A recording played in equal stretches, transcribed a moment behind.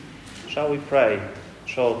Shall we pray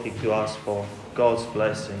shortly to ask for God's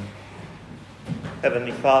blessing?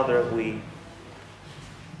 Heavenly Father, we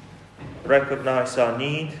recognize our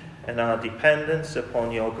need and our dependence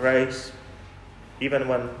upon your grace. Even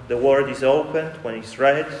when the word is opened, when it's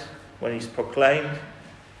read, when it's proclaimed,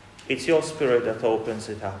 it's your Spirit that opens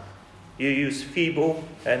it up. You use feeble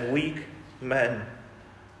and weak men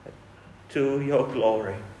to your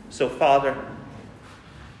glory. So, Father,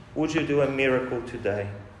 would you do a miracle today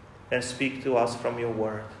and speak to us from your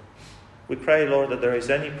word? We pray, Lord, that there is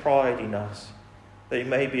any pride in us, that it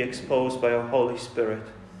may be exposed by your Holy Spirit,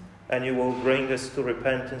 and you will bring us to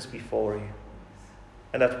repentance before you.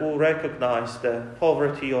 And that we'll recognize the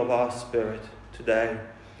poverty of our spirit today.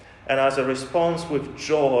 And as a response, with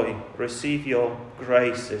joy, receive your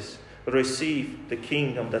graces, receive the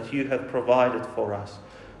kingdom that you have provided for us.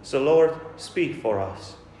 So, Lord, speak for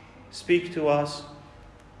us. Speak to us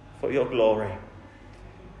for your glory.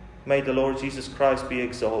 May the Lord Jesus Christ be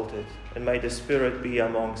exalted, and may the Spirit be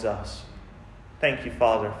amongst us. Thank you,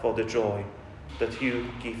 Father, for the joy that you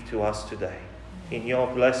give to us today. In your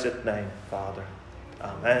blessed name, Father.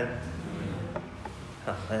 Amen.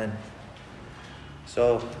 Amen.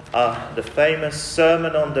 So, the famous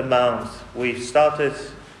Sermon on the Mount. We started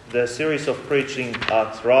the series of preaching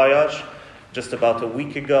at Rajaj just about a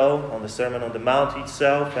week ago on the Sermon on the Mount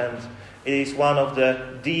itself, and it is one of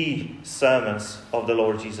the sermons of the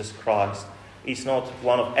Lord Jesus Christ. It's not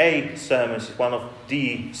one of a sermons, it's one of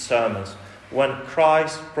the sermons. When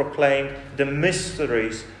Christ proclaimed the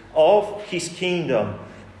mysteries of his kingdom,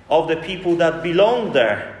 of the people that belong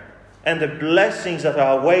there, and the blessings that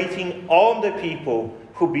are waiting on the people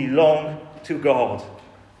who belong to God.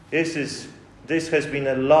 This has been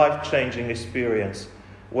a life-changing experience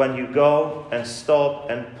when you go and stop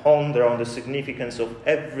and ponder on the significance of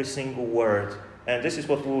every single word. And this is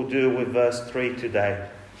what we'll do with verse 3 today.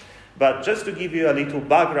 But just to give you a little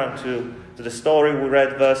background to the story, we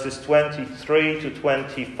read verses 23 to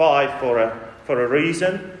 25 for a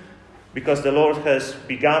reason. Because the Lord has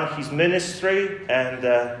begun his ministry,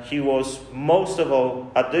 and he was most of all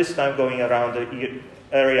at this time going around the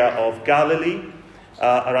area of Galilee,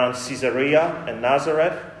 around Caesarea and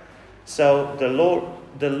Nazareth. So the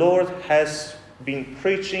Lord has been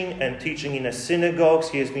preaching and teaching in the synagogues.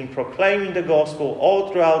 He has been proclaiming the gospel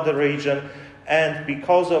all throughout the region. And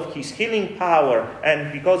because of his healing power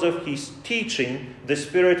and because of his teaching, the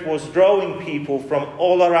Spirit was drawing people from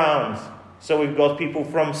all around. So we've got people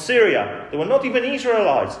from Syria. They were not even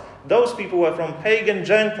Israelites. Those people were from pagan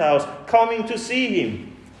Gentiles coming to see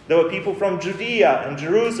him. There were people from Judea and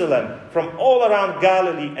Jerusalem, from all around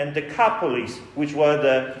Galilee and Decapolis, which were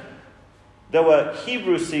there were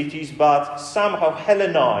Hebrew cities, but somehow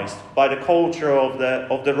Hellenized by the culture of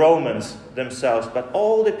the Romans themselves. But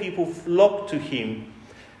all the people flocked to him.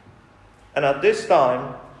 And at this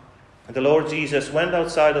time, the Lord Jesus went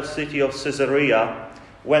outside of the city of Caesarea,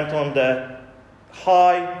 went on the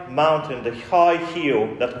high mountain, the high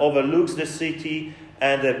hill that overlooks the city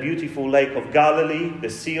and the beautiful lake of Galilee, the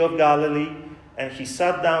Sea of Galilee, and he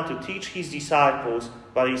sat down to teach his disciples.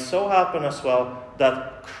 But it so happened as well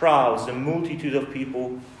that crowds, a multitude of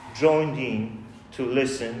people, joined in to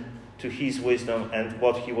listen to his wisdom and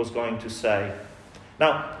what he was going to say.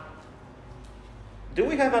 Now, do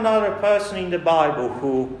we have another person in the Bible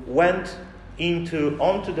who went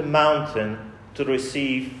onto the mountain to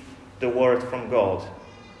receive the word from God?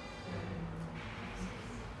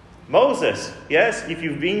 Moses. Yes, if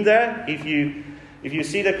you've been there, if you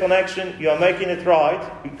see the connection, you are making it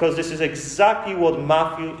right, because this is exactly what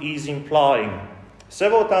Matthew is implying.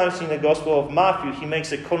 Several times in the Gospel of Matthew, he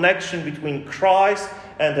makes a connection between Christ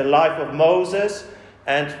and the life of Moses,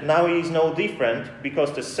 and now he is no different,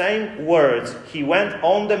 because the same words, he went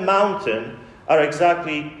on the mountain, are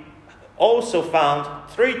exactly also found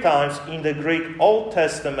 3 times in the Greek Old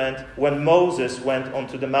Testament when Moses went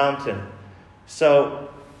onto the mountain. So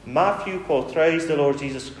Matthew portrays the Lord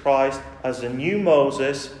Jesus Christ as the new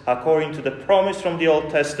Moses, according to the promise from the Old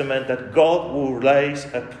Testament that God will raise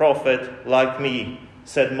a prophet like me,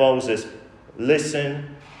 said Moses.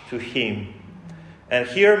 Listen to him. And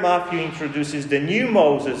here Matthew introduces the new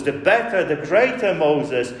Moses, the better, the greater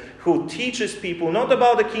Moses, who teaches people not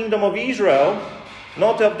about the kingdom of Israel,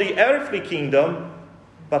 not of the earthly kingdom,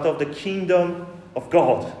 but of the kingdom of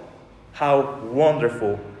God. How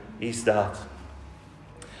wonderful is that?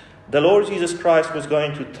 The Lord Jesus Christ was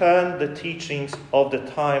going to turn the teachings of the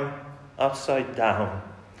time upside down.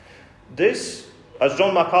 This, as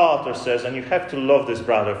John MacArthur says, and you have to love this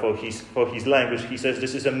brother for his language, he says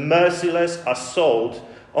this is a merciless assault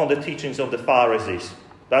on the teachings of the Pharisees.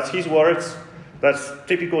 That's his words. That's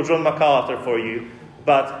typical John MacArthur for you.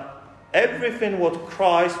 But everything what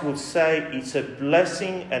Christ would say it's a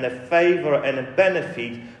blessing and a favor and a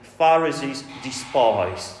benefit, Pharisees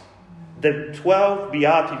despised. The 12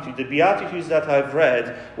 Beatitudes, the Beatitudes that I've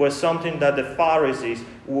read, were something that the Pharisees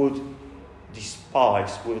would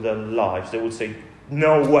despise with their lives. They would say,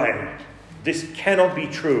 no way, this cannot be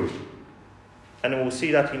true. And we'll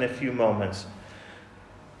see that in a few moments.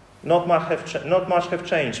 Not much have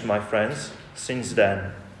changed, my friends, since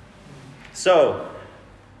then. So,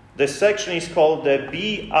 the section is called the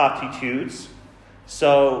Beatitudes.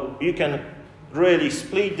 So, you can really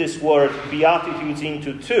split this word Beatitudes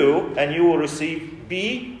into two, and you will receive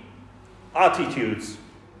Beatitudes.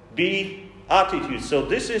 Beatitudes. So,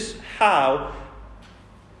 this is how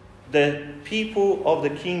the people of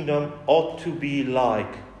the kingdom ought to be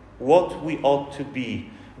like. What we ought to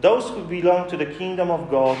be. Those who belong to the kingdom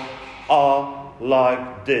of God are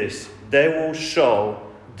like this. They will show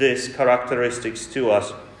these characteristics to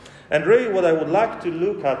us. And really what I would like to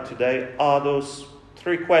look at today are those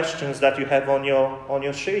three questions that you have on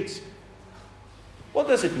your sheets. What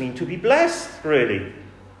does it mean to be blessed, really?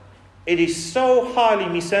 It is so highly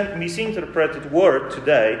misinterpreted word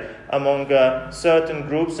today among certain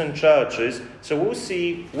groups and churches. So we'll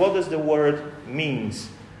see what does the word means.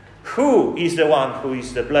 Who is the one who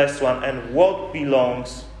is the blessed one, and what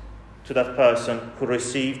belongs to that person who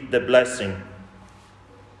received the blessing?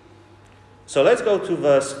 So let's go to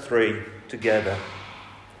verse 3 together.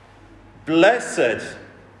 Blessed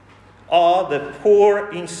are the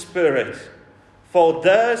poor in spirit, for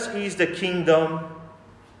theirs is the kingdom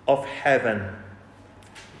of heaven.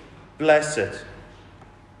 Blessed.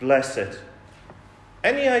 Blessed.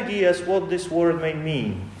 Any ideas what this word may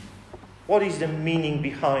mean? What is the meaning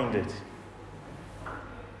behind it?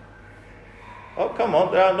 Oh, come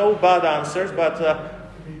on, there are no bad answers, but... to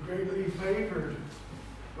be greatly favored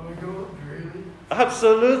by God, really.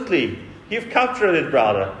 Absolutely. You've captured it,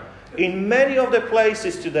 brother. In many of the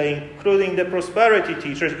places today, including the prosperity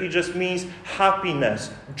teachers, it just means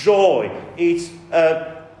happiness, joy. It's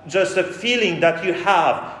just a feeling that you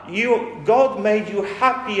have. God made you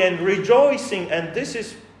happy and rejoicing, and this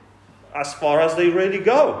is as far as they really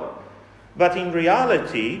go. But in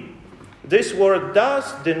reality, this word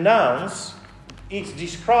does denounce, it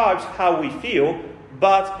describes how we feel,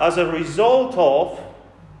 but as a result of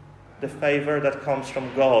the favor that comes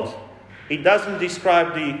from God. It doesn't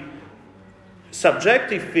describe the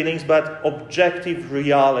subjective feelings, but objective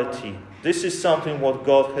reality. This is something what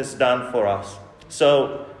God has done for us.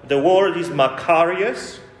 So, the word is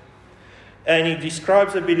Makarios, and it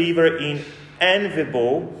describes a believer in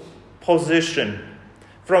enviable position.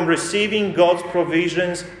 From receiving God's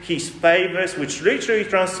provisions, His favors, which literally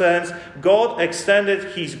transcends, God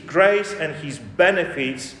extended His grace and His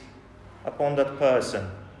benefits upon that person.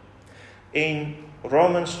 In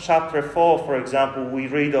Romans chapter 4, for example, we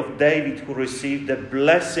read of David who received the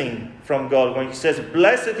blessing from God when he says,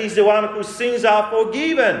 "Blessed is the one whose sins are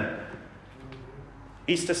forgiven."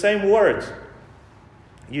 It's the same word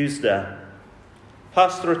used there.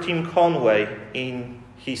 Pastor Tim Conway, in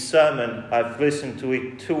his sermon, I've listened to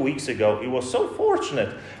it 2 weeks ago. He was so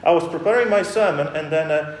fortunate. I was preparing my sermon, and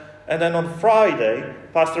then on Friday,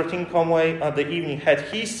 Pastor Tim Conway at the evening had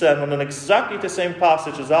his sermon on exactly the same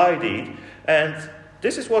passage as I did. And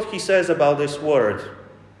this is what he says about this word.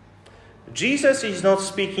 Jesus is not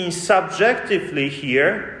speaking subjectively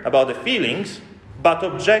here about the feelings, but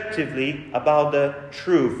objectively about the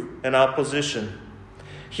truth and our position.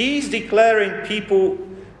 He's declaring people's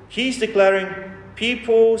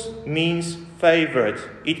means favored.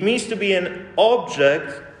 It means to be an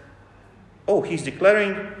object. He's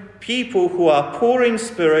declaring people who are poor in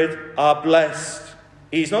spirit are blessed.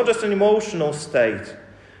 It's not just an emotional state.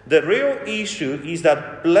 The real issue is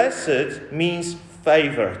that blessed means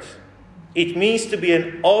favored. It means to be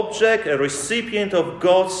an object, a recipient of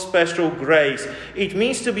God's special grace. It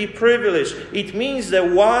means to be privileged. It means the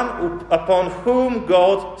one upon whom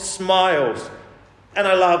God smiles. And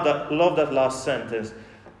I love that last sentence.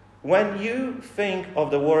 When you think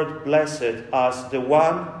of the word blessed as the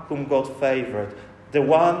one whom God favored, the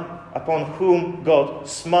one upon whom God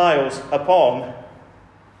smiles upon,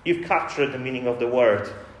 you've captured the meaning of the word.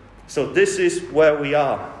 So this is where we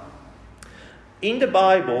are. In the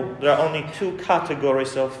Bible, there are only two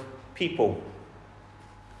categories of people.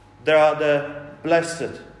 There are the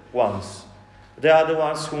blessed ones. They are the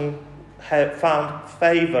ones who have found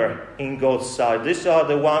favor in God's sight. These are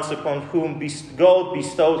the ones upon whom God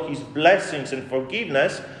bestowed His blessings and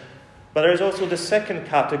forgiveness. But there is also the second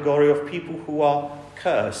category of people who are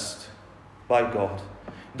cursed by God.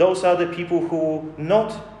 Those are the people who will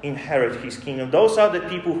not inherit his kingdom. Those are the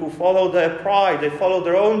people who follow their pride, they follow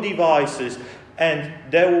their own devices, and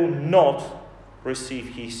they will not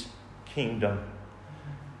receive his kingdom.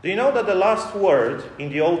 Do you know that the last word in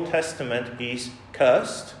the Old Testament is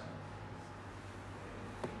cursed?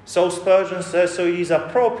 So Spurgeon says, so it is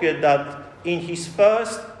appropriate that in his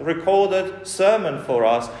first recorded sermon for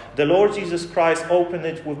us, the Lord Jesus Christ opened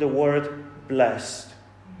it with the word blessed.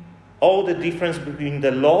 All the difference between the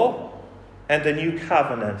law and the new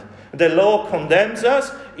covenant. The law condemns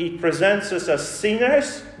us. It presents us as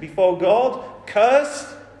sinners before God, cursed,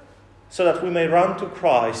 so that we may run to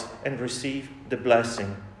Christ and receive the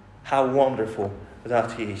blessing. How wonderful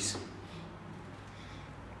that is.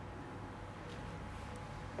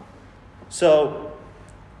 So,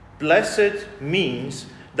 blessed means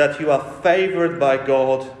that you are favored by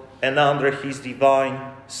God and under his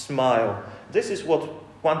divine smile. This is what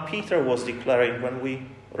 1 Peter was declaring when we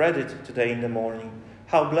read it today in the morning.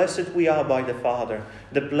 How blessed we are by the Father.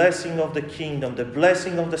 The blessing of the kingdom, the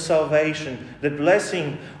blessing of the salvation, the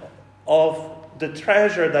blessing of the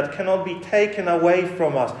treasure that cannot be taken away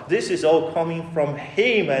from us. This is all coming from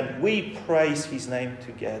him, and we praise his name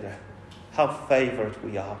together. How favored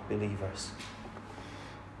we are, believers.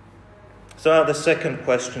 So now the second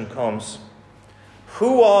question comes.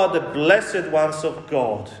 Who are the blessed ones of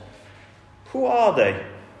God? Who are they?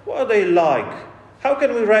 What are they like? How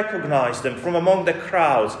can we recognize them from among the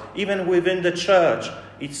crowds, even within the church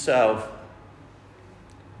itself?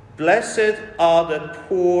 Blessed are the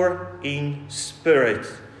poor in spirit,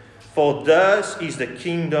 for theirs is the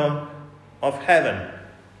kingdom of heaven.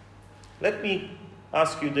 Let me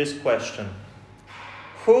ask you this question.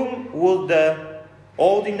 Whom would the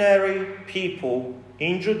ordinary people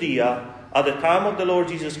in Judea at the time of the Lord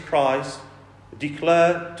Jesus Christ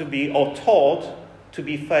declare to be, or taught to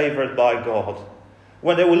be, favored by God?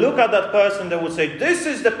 When they would look at that person, they would say, this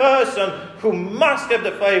is the person who must have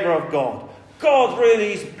the favor of God. God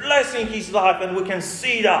really is blessing his life, and we can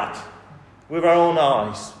see that with our own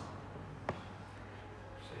eyes.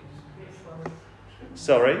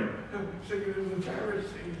 Sorry?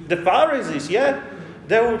 The Pharisees, yeah.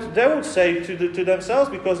 They would say to themselves,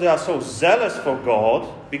 because they are so zealous for God,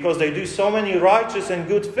 because they do so many righteous and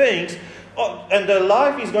good things, and their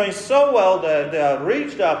life is going so well, they are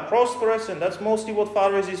rich, they are prosperous, and that's mostly what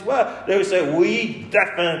Pharisees were. They would say, we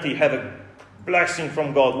definitely have a blessing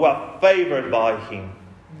from God, we are favored by him.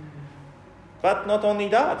 But not only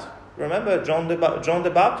that. Remember John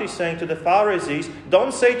the Baptist saying to the Pharisees,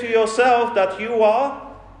 don't say to yourself that you are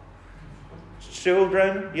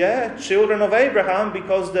children of Abraham,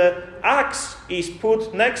 because the axe is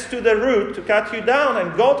put next to the root to cut you down,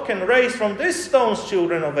 and God can raise from these stones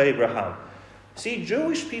children of Abraham. See,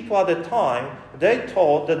 Jewish people at the time, they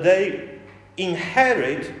taught that they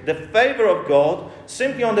inherit the favor of God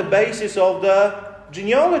simply on the basis of the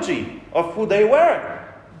genealogy of who they were,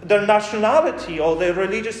 their nationality or their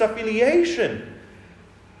religious affiliation.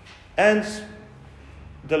 And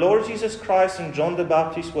the Lord Jesus Christ and John the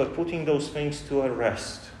Baptist were putting those things to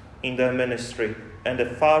rest in their ministry, and the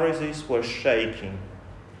Pharisees were shaking.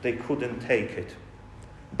 They couldn't take it.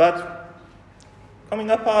 But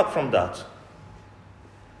coming apart from that,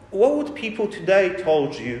 what would people today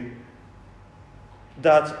told you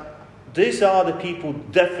that these are the people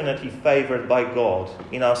definitely favored by God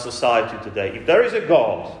in our society today? If there is a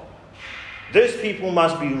God, these people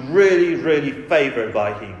must be really, really favored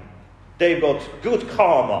by him. They've got good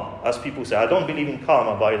karma, as people say. I don't believe in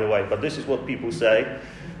karma, by the way, but this is what people say.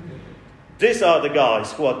 These are the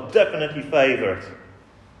guys who are definitely favored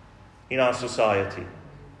in our society.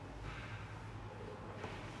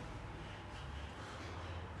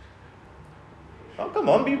 Oh, come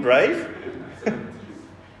on, be brave.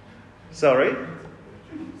 Sorry?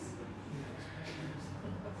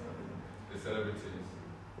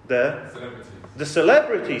 The celebrities. The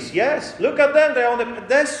celebrities, yes. Look at them, they're on the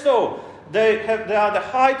pedestal. They are the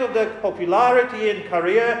height of their popularity and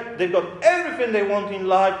career. They've got everything they want in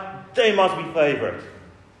life. They must be favored.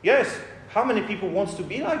 Yes, how many people wants to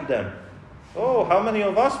be like them? Oh, how many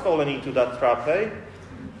of us fallen into that trap, eh?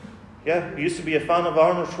 Yeah, you used to be a fan of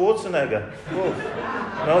Arnold Schwarzenegger.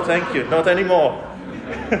 Oh. No, thank you, not anymore.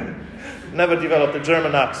 Never developed a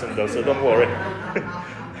German accent though, so don't worry.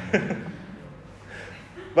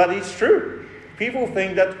 But it's true. People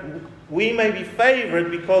think that we may be favored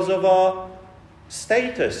because of our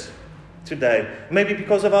status today. Maybe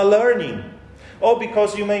because of our learning. Or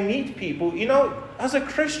because you may meet people. You know, as a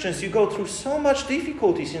Christian, you go through so much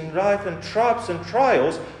difficulties in life and traps and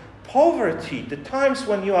trials. Poverty, the times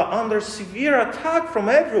when you are under severe attack from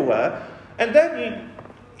everywhere. And then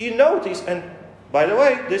you notice, and By the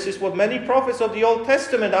way, this is what many prophets of the Old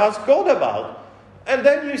Testament ask God about. And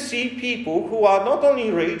then you see people who are not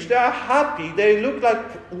only rich, they are happy, they look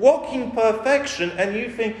like walking perfection, and you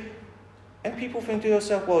think, and people think to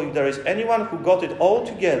yourself, well, if there is anyone who got it all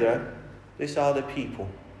together, these are the people.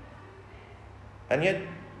 And yet,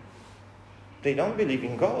 they don't believe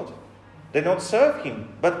in God. They don't serve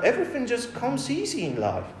Him. But everything just comes easy in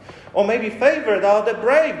life. Or maybe favored are the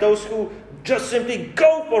brave, those who just simply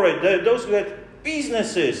go for it, those who have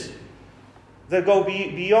businesses that go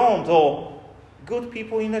beyond, or good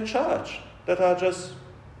people in a church that are just,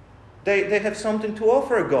 they have something to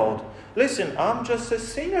offer God. Listen, I'm just a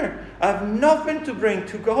sinner. I have nothing to bring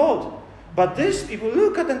to God. But these people,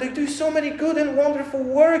 look at them, they do so many good and wonderful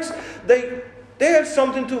works. They have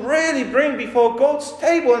something to really bring before God's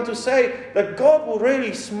table and to say that God will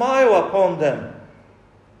really smile upon them.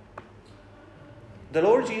 The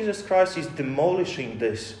Lord Jesus Christ is demolishing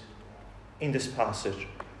this in this passage.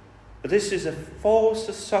 This is a false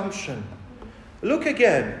assumption. Look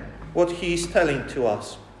again what He is telling to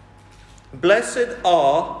us. Blessed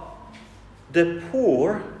are the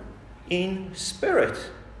poor in spirit.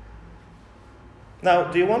 Now,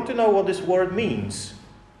 do you want to know what this word means?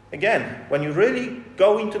 Again, when you really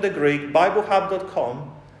go into the Greek,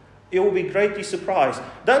 BibleHub.com, you will be greatly surprised.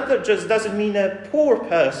 That just doesn't mean a poor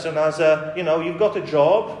person as you've got a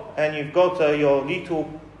job and you've got your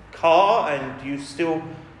little car and you still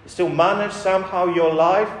manage somehow your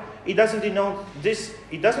life. It doesn't denote this.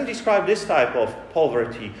 It doesn't describe this type of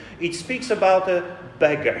poverty. It speaks about a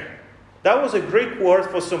beggar. That was a Greek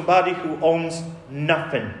word for somebody who owns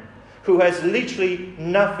nothing, who has literally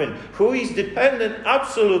nothing, who is dependent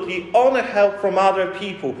absolutely on the help from other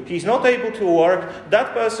people. He's not able to work.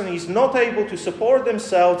 That person is not able to support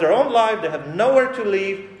themselves, their own life. They have nowhere to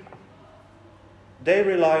live. They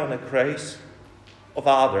rely on the grace of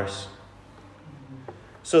others.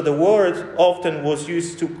 So the word often was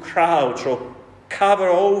used to crouch or cover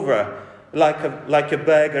over like a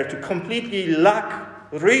beggar, to completely lack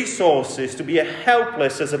resources, to be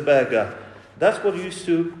helpless as a beggar. That's what used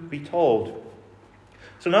to be told.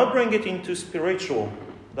 So now bring it into spiritual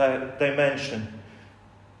dimension.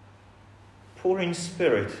 Poor in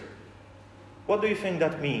spirit. What do you think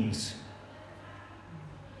that means?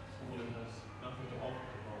 Someone has nothing to offer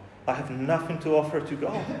to God. I have nothing to offer to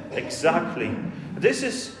God. Exactly.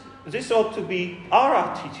 This ought to be our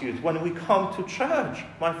attitude when we come to church,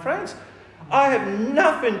 my friends. I have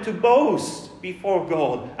nothing to boast before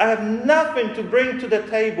God. I have nothing to bring to the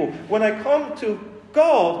table. When I come to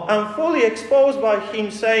God, I'm fully exposed by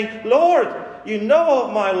Him saying, Lord, you know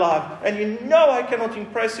of my life, and you know I cannot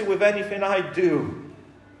impress you with anything I do.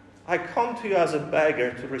 I come to you as a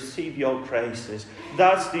beggar to receive your graces.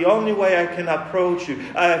 That's the only way I can approach you.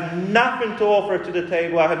 I have nothing to offer to the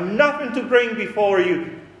table. I have nothing to bring before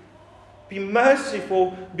you. Be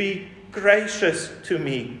merciful, be gracious to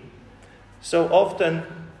me. So often,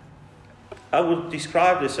 I would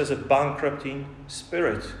describe this as a bankrupting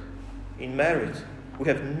spirit in merit. We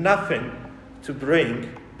have nothing to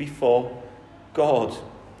bring before God.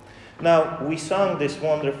 Now, we sang this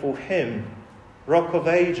wonderful hymn, Rock of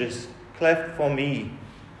Ages, cleft for me.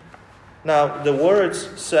 Now, the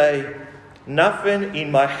words say, nothing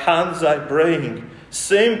in my hands I bring,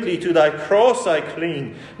 simply to thy cross I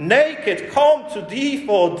cling. Naked come to thee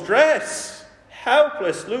for dress,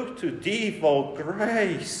 helpless look to thee for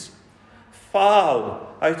grace.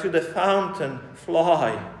 Foul I to the fountain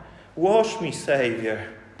fly, wash me, Saviour,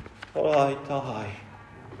 or I die.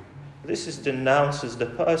 This denounces the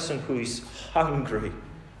person who is hungry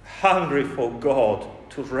for God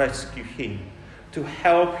to rescue him, to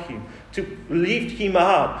help him, to lift him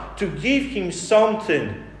up, to give him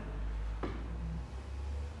something.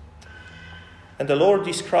 And the Lord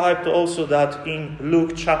described also that in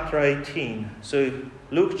Luke chapter 18. So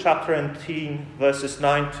Luke chapter 18, verses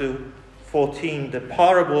 9 to 14, the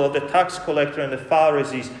parable of the tax collector and the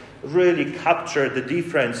Pharisees really captured the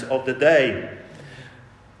difference of the day.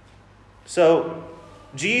 So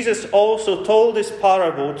Jesus also told this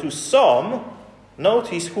parable to some,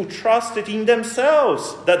 notice, who trusted in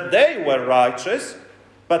themselves that they were righteous,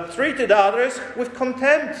 but treated others with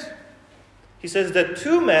contempt. He says that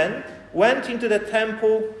two men went into the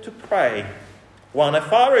temple to pray, one a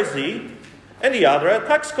Pharisee and the other a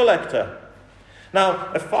tax collector.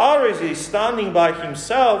 Now, a Pharisee standing by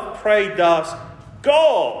himself prayed thus,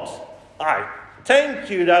 God, I thank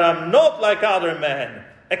you that I'm not like other men,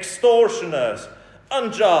 extortioners,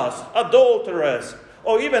 unjust, adulterers,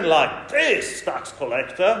 or even like this tax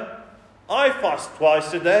collector. I fast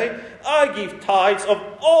twice a day. I give tithes of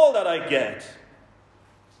all that I get.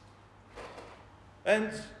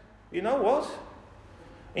 And you know what?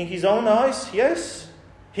 In his own eyes, yes,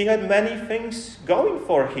 he had many things going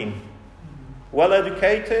for him. Well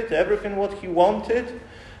educated, everything what he wanted.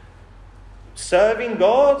 Serving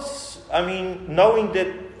God, knowing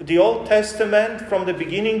that the Old Testament from the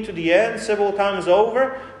beginning to the end, several times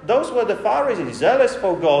over, those were the Pharisees, zealous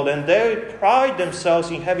for God, and they pride themselves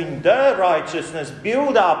in having their righteousness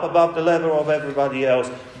built up above the level of everybody else.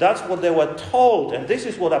 That's what they were told, and this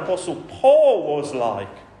is what Apostle Paul was like.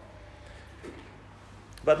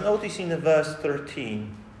 But notice in verse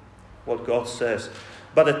 13 what God says.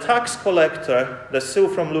 But the tax collector, that's still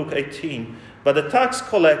from Luke 18, but the tax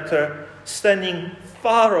collector, standing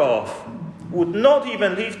far off, would not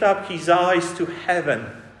even lift up his eyes to heaven,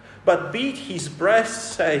 but beat his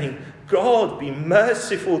breast, saying, God, be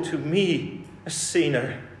merciful to me, a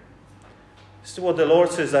sinner. This is what the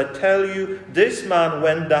Lord says. I tell you, this man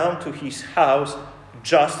went down to his house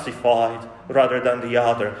justified rather than the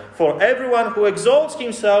other. For everyone who exalts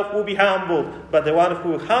himself will be humbled, but the one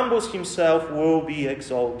who humbles himself will be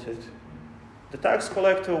exalted. The tax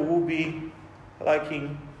collector will be like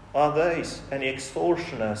in our days, any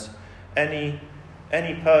extortioners, any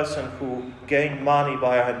person who gained money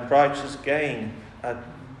by unrighteous gain,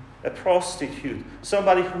 a prostitute,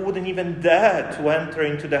 somebody who wouldn't even dare to enter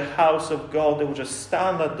into the house of God. They would just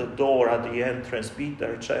stand at the door at the entrance, beat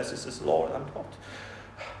their chest and says, Lord,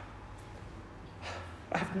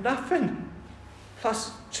 I have nothing.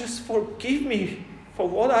 Plus, just forgive me for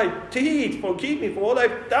what I did. Forgive me for what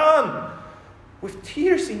I've done. With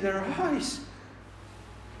tears in their eyes.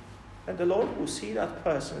 And the Lord will see that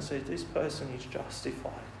person and say, this person is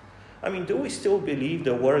justified. Do we still believe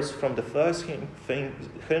the words from the first hymn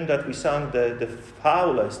that we sang, the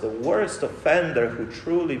foulest, the worst offender who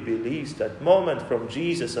truly believes that moment from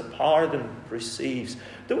Jesus a pardon receives?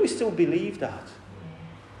 Do we still believe that?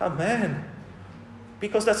 Amen.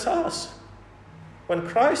 Because that's us. When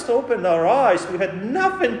Christ opened our eyes, we had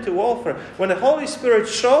nothing to offer. When the Holy Spirit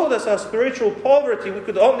showed us our spiritual poverty, we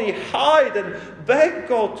could only hide and beg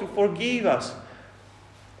God to forgive us.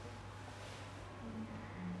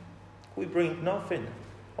 We bring nothing,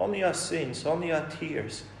 only our sins, only our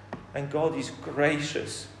tears. And God is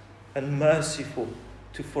gracious and merciful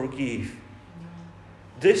to forgive.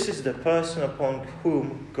 This is the person upon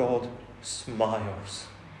whom God smiles.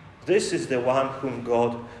 This is the one whom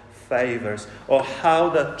God favors. Oh, how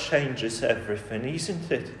that changes everything,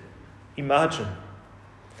 isn't it? Imagine.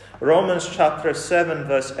 Romans chapter 7,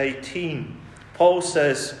 verse 18. Paul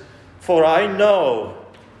says, for I know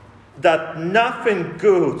that nothing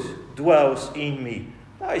good dwells in me.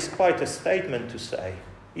 That is quite a statement to say,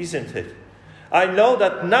 isn't it? I know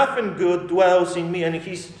that nothing good dwells in me. And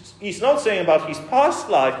he's not saying about his past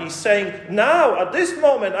life. He's saying now, at this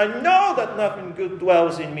moment, I know that nothing good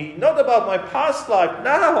dwells in me. Not about my past life.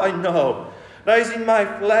 Now I know. That is in my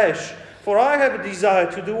flesh. For I have a desire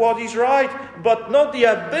to do what is right, but not the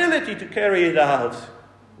ability to carry it out.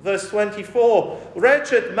 Verse 24.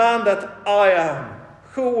 Wretched man that I am,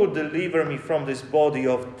 who will deliver me from this body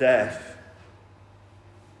of death?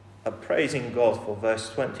 I'm praising God for verse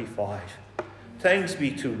 25. Thanks be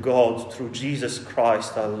to God through Jesus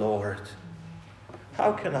Christ our Lord.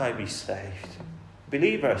 How can I be saved?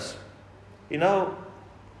 Believers,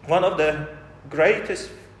 one of the greatest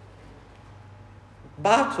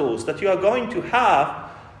battles that you are going to have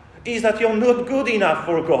is that you're not good enough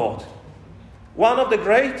for God. One of the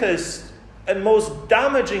greatest and most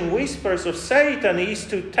damaging whispers of Satan is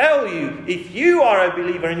to tell you, if you are a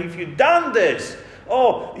believer and if you've done this,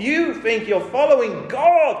 oh, you think you're following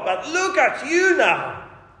God, but look at you now.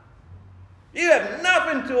 You have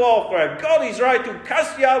nothing to offer. God is right to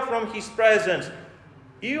cast you out from his presence.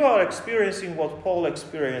 You are experiencing what Paul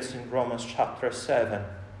experienced in Romans chapter 7.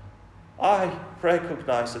 I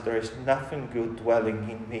recognize that there is nothing good dwelling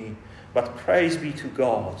in me, but praise be to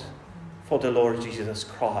God for the Lord Jesus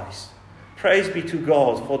Christ. Praise be to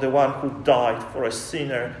God for the one who died for a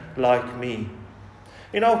sinner like me.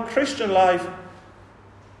 Christian life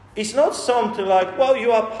is not something like, well,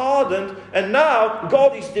 you are pardoned, and now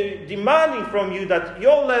God is demanding from you that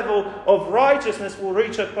your level of righteousness will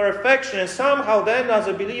reach a perfection, and somehow then as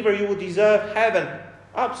a believer you will deserve heaven.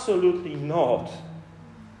 Absolutely not.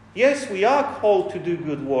 Yes, we are called to do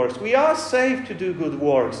good works. We are saved to do good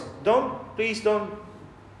works. Please don't.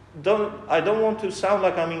 I don't want to sound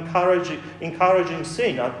like I'm encouraging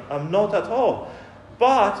sin. I'm not at all.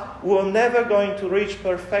 But we're never going to reach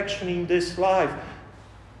perfection in this life.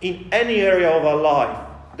 In any area of our life,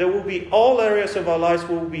 there will be all areas of our lives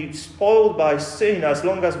will be spoiled by sin as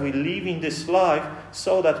long as we live in this life,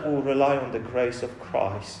 so that we'll rely on the grace of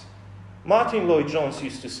Christ. Martin Lloyd-Jones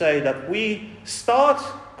used to say that we start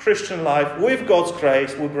Christian life with God's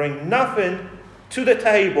grace. We bring nothing to the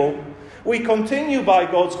table. We continue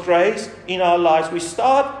by God's grace in our lives. We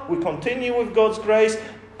start, we continue with God's grace,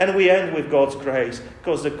 and we end with God's grace.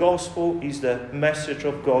 Because the gospel is the message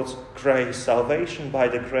of God's grace. Salvation by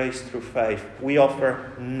the grace through faith. We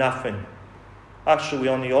offer nothing. Actually, we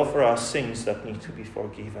only offer our sins that need to be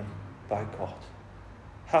forgiven by God.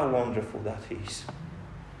 How wonderful that is.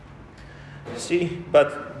 See,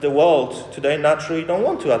 but the world today naturally don't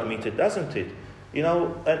want to admit it, doesn't it? You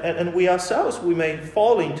know, and we ourselves, we may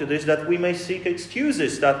fall into this, that we may seek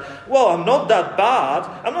excuses that, well, I'm not that bad.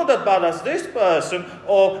 I'm not that bad as this person.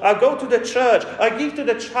 Or I go to the church. I give to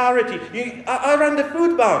the charity. I run the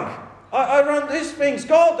food bank. I run these things.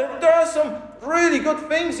 God, there are some really good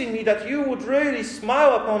things in me that you would really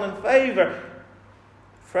smile upon and favor.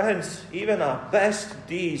 Friends, even our best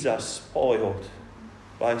deeds are spoiled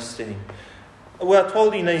by sin. We are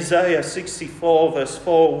told in Isaiah 64 verse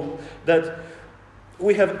 4 that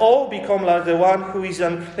we have all become like the one who is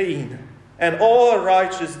unclean, and all our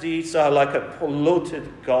righteous deeds are like a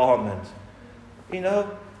polluted garment. You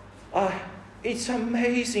know, it's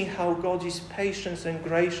amazing how God is patient and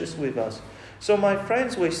gracious with us. So my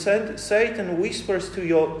friends, when Satan whispers to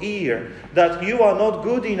your ear that you are not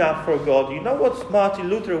good enough for God, you know what Martin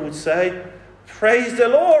Luther would say? Praise the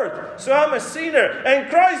Lord! So I'm a sinner, and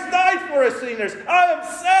Christ died for us sinners. I am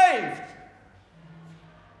saved!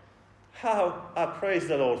 How I praise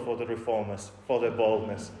the Lord for the reformers, for the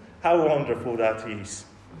boldness. How wonderful that is.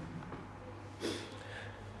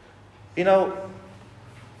 You know,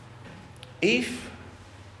 if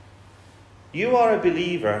you are a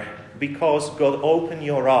believer because God opened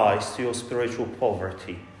your eyes to your spiritual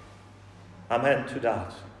poverty, amen to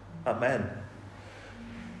that. Amen.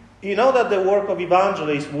 You know that the work of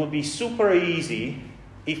evangelism would be super easy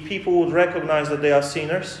if people would recognize that they are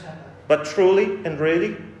sinners, but truly and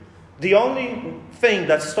really, the only thing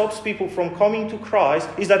that stops people from coming to Christ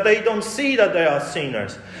is that they don't see that they are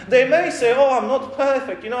sinners. They may say, oh, I'm not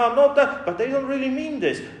perfect, I'm not that, but they don't really mean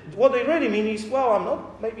this. What they really mean is, well, I'm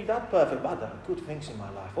not maybe that perfect, but there are good things in my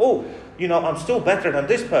life. Oh, I'm still better than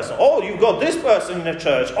this person. Oh, you've got this person in the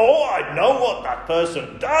church. Oh, I know what that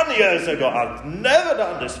person done years ago. I've never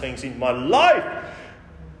done these things in my life.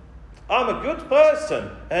 I'm a good person.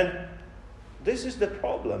 And this is the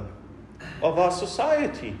problem of our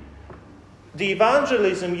society. The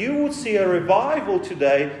evangelism, you would see a revival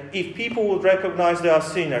today if people would recognize they are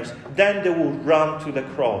sinners. Then they would run to the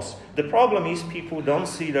cross. The problem is people don't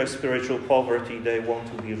see their spiritual poverty. They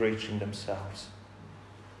want to be rich in themselves.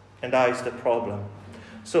 And that is the problem.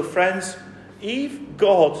 So friends, if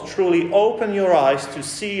God truly opened your eyes to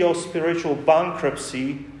see your spiritual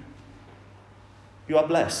bankruptcy, you are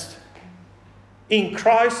blessed. In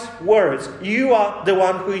Christ's words, you are the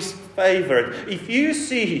one who is favored. If you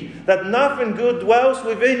see that nothing good dwells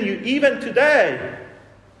within you, even today,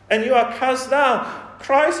 and you are cast down,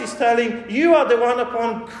 Christ is telling you are the one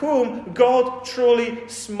upon whom God truly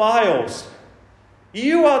smiles.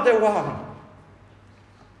 You are the one.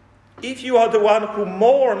 If you are the one who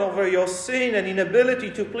mourns over your sin and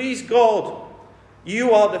inability to please God,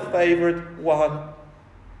 you are the favored one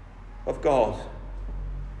of God.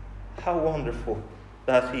 How wonderful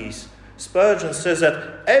that is. Spurgeon says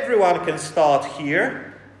that everyone can start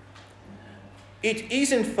here. It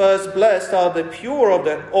isn't first blessed are the pure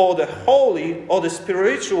or the holy or the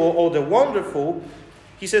spiritual or the wonderful.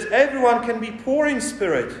 He says everyone can be poor in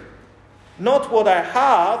spirit. Not what I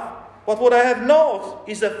have, but what I have not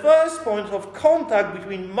is the first point of contact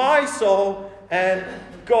between my soul and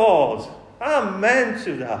God. Amen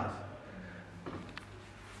to that.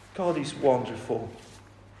 God is wonderful.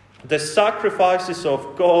 The sacrifices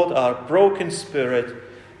of God are broken spirit,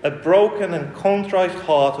 a broken and contrite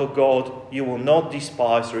heart, O God, you will not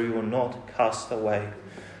despise or you will not cast away.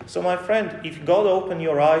 So my friend, if God opened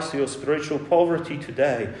your eyes to your spiritual poverty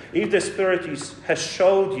today, if the Spirit has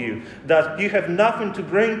showed you that you have nothing to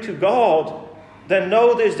bring to God, then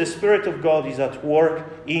know this, the Spirit of God is at work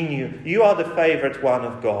in you. You are the favored one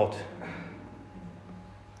of God.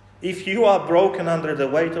 If you are broken under the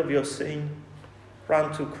weight of your sin,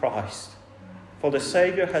 run to Christ. For the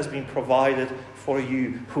Savior has been provided for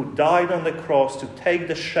you, who died on the cross to take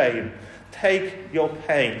the shame, take your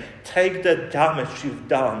pain, take the damage you've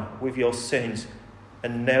done with your sins,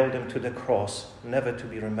 and nail them to the cross, never to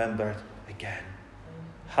be remembered again.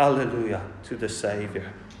 Hallelujah to the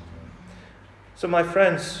Savior. So my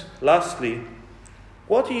friends, lastly,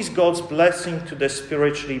 what is God's blessing to the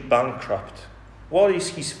spiritually bankrupt? What is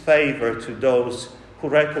His favor to those who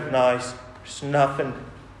recognize there's nothing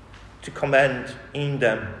to commend in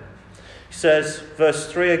them? He says, verse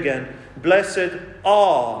 3 again, "Blessed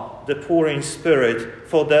are the poor in spirit,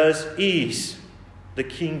 for theirs is the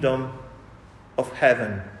kingdom of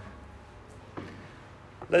heaven."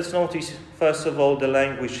 Let's notice, first of all, the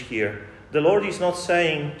language here. The Lord is not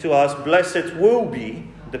saying to us, "Blessed will be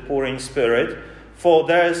the poor in spirit, for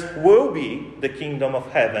theirs will be the kingdom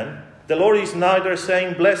of heaven." The Lord is neither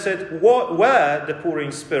saying, "Blessed were the poor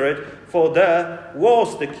in spirit, for there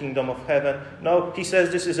was the kingdom of heaven." No, he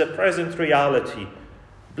says this is a present reality.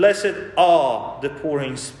 Blessed are the poor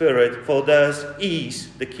in spirit, for theirs is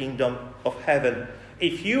the kingdom of heaven.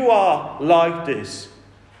 If you are like this,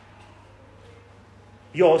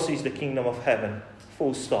 yours is the kingdom of heaven.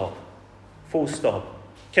 Full stop. Full stop.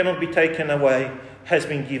 Cannot be taken away, has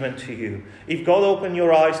been given to you. If God opened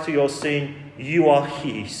your eyes to your sin, you are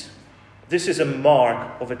His. This is a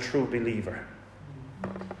mark of a true believer.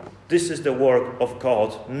 This is the work of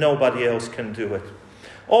God. Nobody else can do it.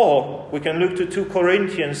 Or we can look to 2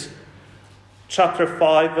 Corinthians chapter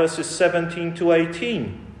 5, verses 17 to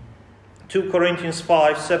 18. 2 Corinthians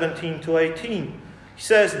 5, 17 to 18. He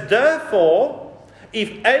says, "Therefore,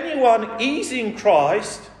 if anyone is in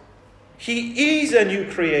Christ, he is a new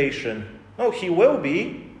creation." No, he will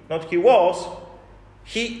be, not he was.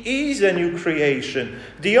 He is a new creation.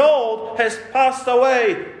 The old has passed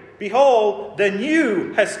away. Behold, the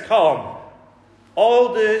new has come. All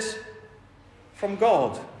this from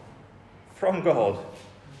God. From God,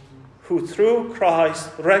 who through Christ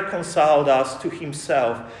reconciled us to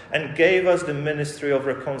Himself and gave us the ministry of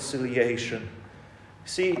reconciliation.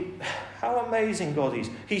 See, how amazing God is.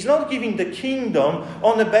 He's not giving the kingdom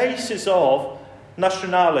on the basis of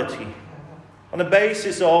nationality, on the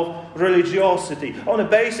basis of religiosity, on the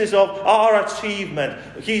basis of our achievement.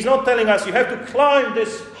 He's not telling us you have to climb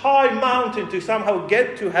this high mountain to somehow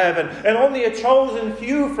get to heaven, and only a chosen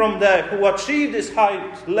few from there who achieve this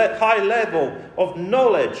high level of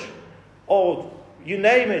knowledge, or you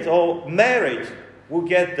name it, or merit, will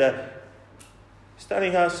get there. He's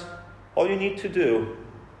telling us all you need to do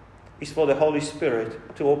is for the Holy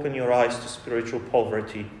Spirit to open your eyes to spiritual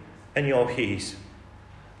poverty, and you're His.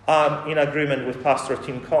 I'm in agreement with Pastor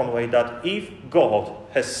Tim Conway that if God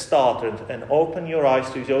has started and opened your eyes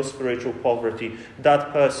to your spiritual poverty,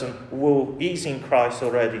 that person is in Christ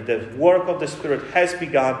already. The work of the Spirit has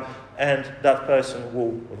begun, and that person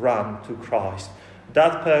will run to Christ.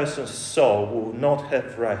 That person's soul will not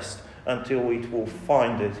have rest until it will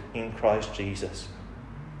find it in Christ Jesus.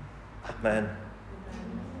 Amen.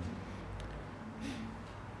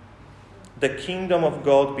 The kingdom of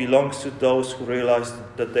God belongs to those who realize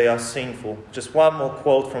that they are sinful. Just one more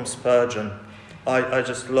quote from Spurgeon. I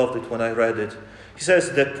just loved it when I read it. He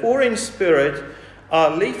says, "The poor in spirit are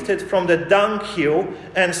lifted from the dunghill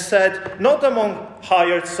and set not among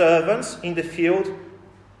hired servants in the field,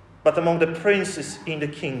 but among the princes in the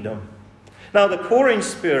kingdom." Now, the poor in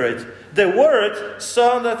spirit, the word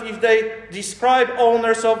sounds as if they describe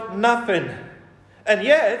owners of nothing. And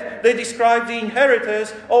yet, they describe the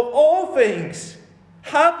inheritors of all things.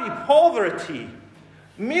 Happy poverty.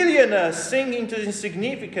 Millionaires sinking to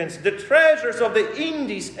insignificance. The treasures of the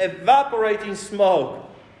Indies evaporate in smoke.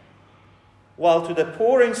 While to the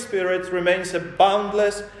poor in spirit remains a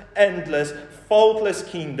boundless, endless, faultless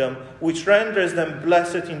kingdom, which renders them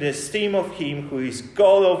blessed in the esteem of Him who is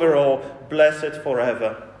God over all, blessed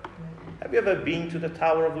forever. Have you ever been to the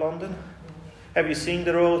Tower of London? Have you seen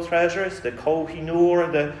the royal treasures, the Koh-i-Noor,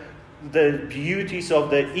 the beauties of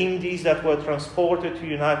the Indies that were transported to the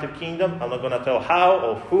United Kingdom? I'm not going to tell how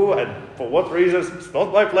or who and for what reasons. It's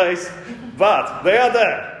not my place. But they are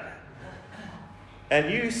there. And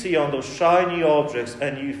you see on those shiny objects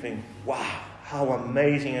and you think, wow, how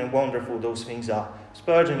amazing and wonderful those things are.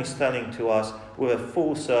 Spurgeon is telling to us with a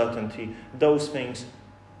full certainty, those things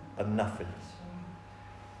are nothing.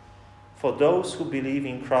 For those who believe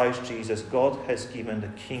in Christ Jesus, God has given the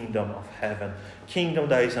kingdom of heaven. Kingdom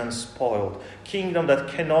that is unspoiled. Kingdom that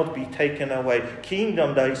cannot be taken away.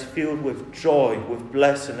 Kingdom that is filled with joy, with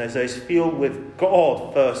blessedness. That is filled with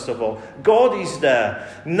God, first of all. God is there.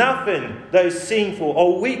 Nothing that is sinful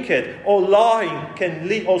or wicked or lying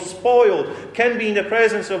or spoiled can be in the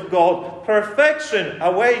presence of God. Perfection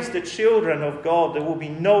awaits the children of God. There will be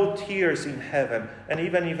no tears in heaven. And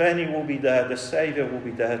even if any will be there, the Savior will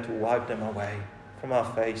be there to wipe them away from our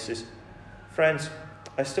faces. Friends,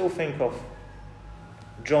 I still think of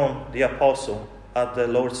John the Apostle at the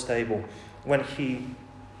Lord's table when he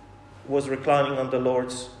was reclining on the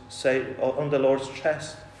Lord's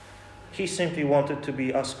chest. He simply wanted to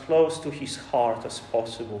be as close to His heart as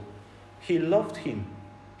possible. He loved Him.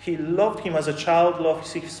 He loved Him as a child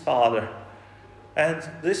loves his father. And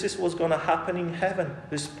this is what's going to happen in heaven.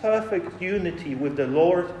 This perfect unity with the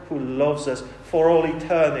Lord who loves us for all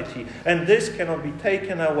eternity. And this cannot be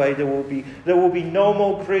taken away. There will be no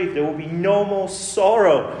more grief. There will be no more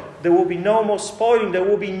sorrow. There will be no more spoiling. There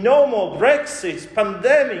will be no more Brexits,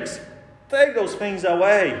 pandemics. Take those things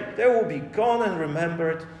away. They will be gone and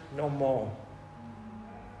remembered no more.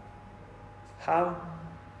 How?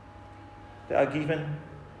 They are given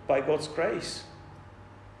by God's grace.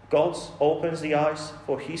 God opens the eyes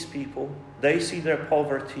for His people. They see their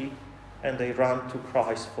poverty and they run to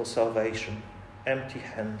Christ for salvation,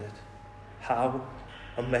 empty-handed. How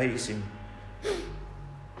amazing.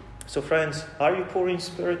 So friends, are you poor in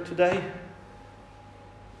spirit today?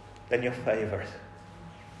 Then you're favored.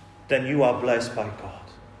 Then you are blessed by God.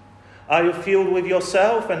 Are you filled with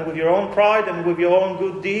yourself and with your own pride and with your own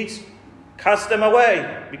good deeds? Cast them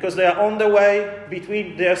away, because they are on the way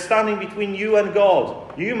they are standing between you and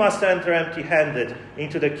God. You must enter empty-handed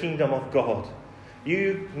into the kingdom of God.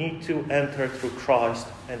 You need to enter through Christ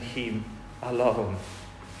and Him alone.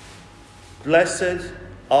 Blessed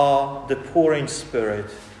are the poor in spirit,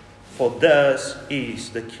 for theirs is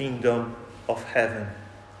the kingdom of heaven.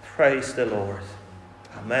 Praise the Lord.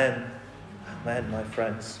 Amen. Amen, my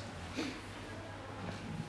friends.